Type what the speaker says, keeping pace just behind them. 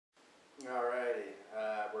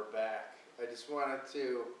just wanted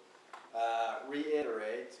to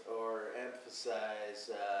reiterate or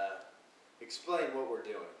emphasize, explain what we're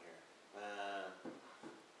doing here.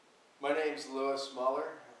 My name's Louis Muller,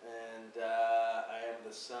 and I am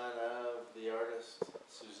the son of the artist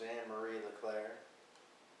Suzanne Marie LeClair.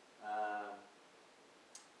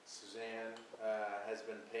 Suzanne has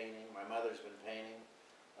been painting, my mother's been painting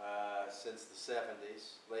since the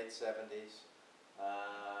 70s, late 70s.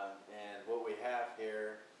 And what we have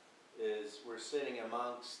here is we're sitting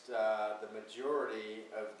amongst the majority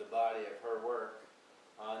of the body of her work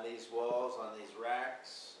on these walls, on these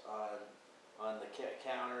racks, on the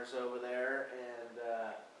counters over there, and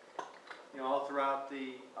you know, all throughout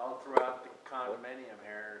the condominium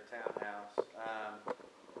here, townhouse.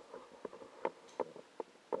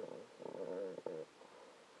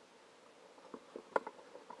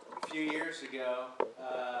 A few years ago,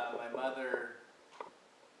 my mother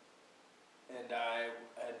and I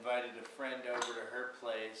invited a friend over to her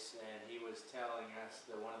place, and he was telling us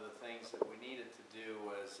that one of the things that we needed to do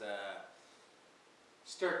was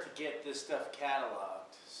start to get this stuff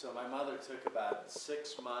cataloged. So my mother took about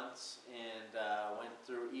 6 months and went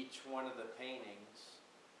through each one of the paintings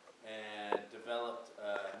and developed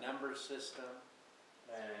a number system,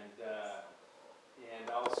 and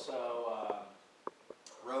also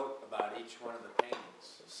wrote about each one of the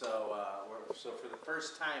paintings. So, so for the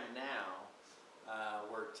first time now,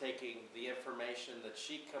 we're taking the information that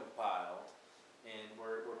she compiled, and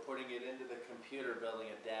we're putting it into the computer,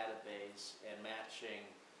 building a database, and matching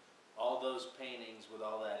all those paintings with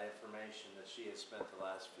all that information that she has spent the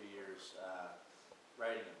last few years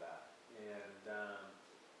writing about. And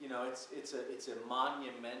you know, it's a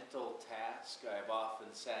monumental task. I've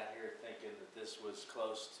often sat here thinking that this was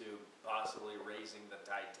close to possibly raising the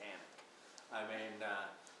Titanic. I mean,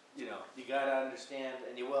 you know, you got to understand,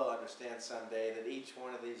 and you will understand someday, that each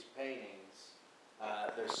one of these paintings,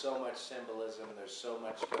 there's so much symbolism, there's so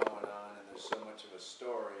much going on, and there's so much of a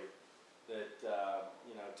story that,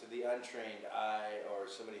 you know, to the untrained eye or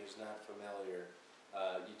somebody who's not familiar,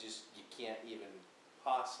 you can't even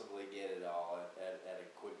possibly get it all at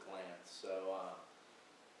a quick glance. So,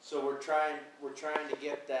 so we're trying to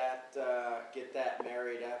get that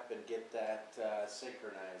married up and get that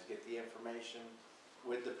synchronized, get the information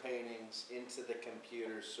with the paintings into the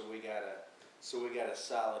computer, so we got a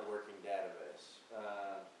solid working database,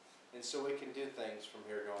 and so we can do things from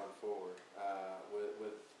here going forward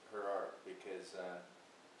with her art, because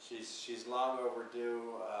she's long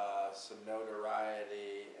overdue some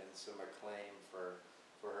notoriety and some acclaim for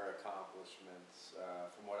her accomplishments.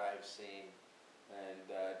 From what I've seen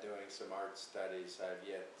and doing some art studies, I've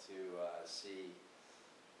yet to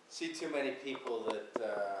see too many people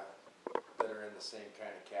that are in the same kind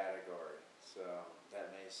of category. So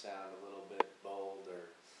that may sound a little bit bold or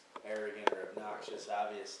arrogant or obnoxious.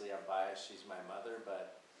 Obviously I'm biased, she's my mother,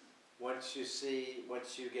 but once you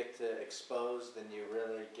get to exposed and you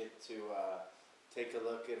really get to take a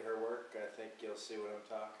look at her work, I think you'll see what I'm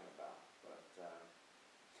talking about. But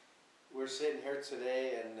we're sitting here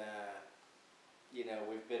today, and you know,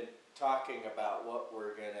 we've been talking about what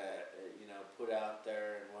we're gonna you know, put out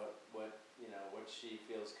there, and what you know, what she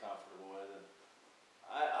feels comfortable with, and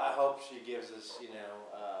I hope she gives us you know,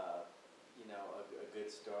 a good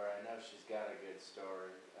story. I know she's got a good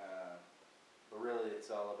story, but really it's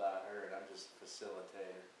all about her, and I'm just a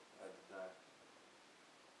facilitator at the time.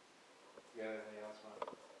 You got anything else,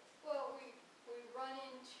 Mom? Well, we run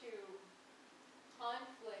into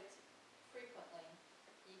conflict frequently,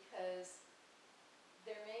 because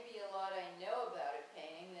there may be a lot I know about a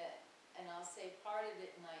painting that, and I'll say part of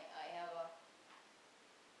it, and I have a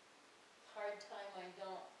hard time. I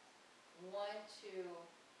don't want to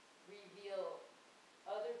reveal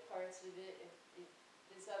other parts of it. If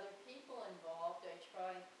there's other people involved, I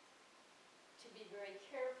try to be very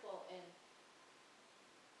careful and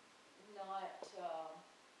not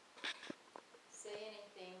say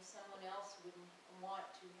anything someone else wouldn't want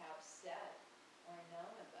to have said or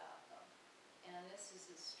known about them. And this is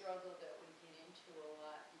a struggle that we get into a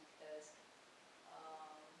lot, because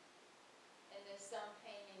and there's some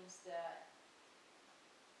paintings that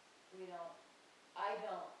I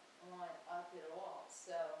don't want up at all.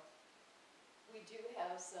 So we do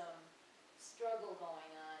have some struggle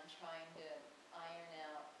going on, trying to iron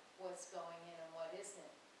out what's going in and what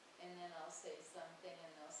isn't. And then I'll say something,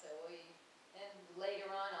 and they'll say, well, and later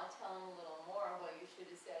on I'll tell them a little more, well, you should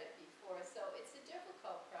have said it before. So it's a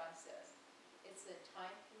difficult process. It's a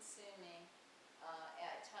time-consuming,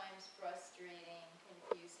 at times frustrating,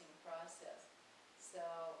 confusing process. So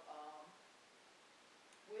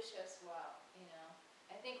wish us well, you know.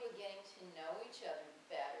 I think we're getting to know each other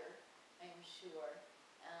better. I'm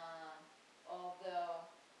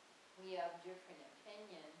different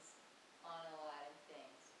opinions on a lot of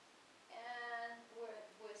things. And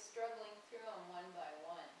we're struggling through them one by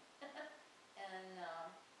one. And,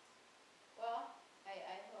 well,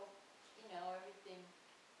 I hope, everything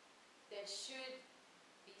that should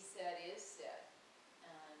be said is said.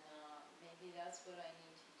 And, maybe that's what I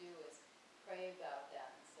need to do is pray about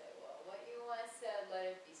that and say, well, what you want said, let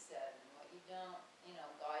it be said. And what you don't,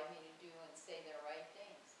 guide me to do and say the right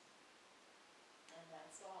things. And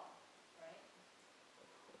that's all, right?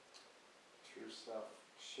 True stuff.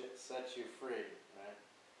 Shit sets you free, right?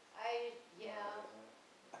 Yeah,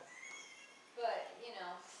 but,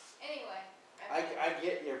 anyway. I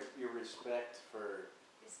get your respect for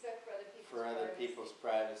Respect for other people's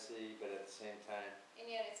privacy. privacy, but at the same time, And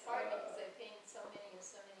yet it's hard because I paint so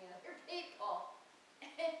many other people.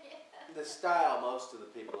 the style, most of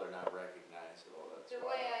the people are not recognizable. That's The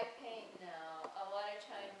why. way I paint now, a lot of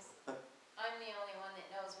times, I'm the only one that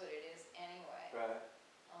knows what it is anyway. Right.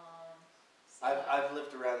 So I've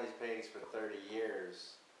lived around these paintings for 30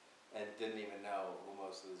 years and didn't even know who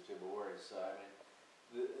most of these people were. So I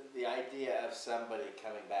mean, the idea of somebody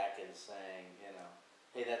coming back and saying,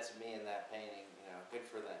 hey, that's me in that painting, good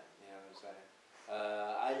for them. You know what I'm saying?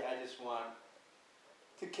 I just want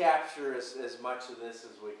to capture as much of this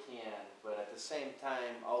as we can, but at the same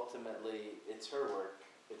time, ultimately, it's her work,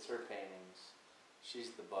 it's her paintings.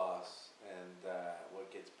 She's the boss, and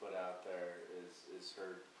what gets put out there is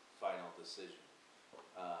her final decision.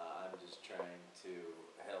 I'm just trying to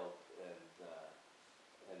help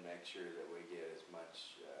and make sure that we get as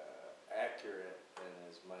much accurate and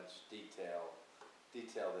as much detailed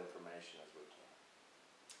information as we can.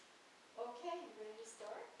 Okay, you ready to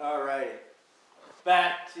start? All right,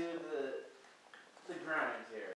 back to the grind here.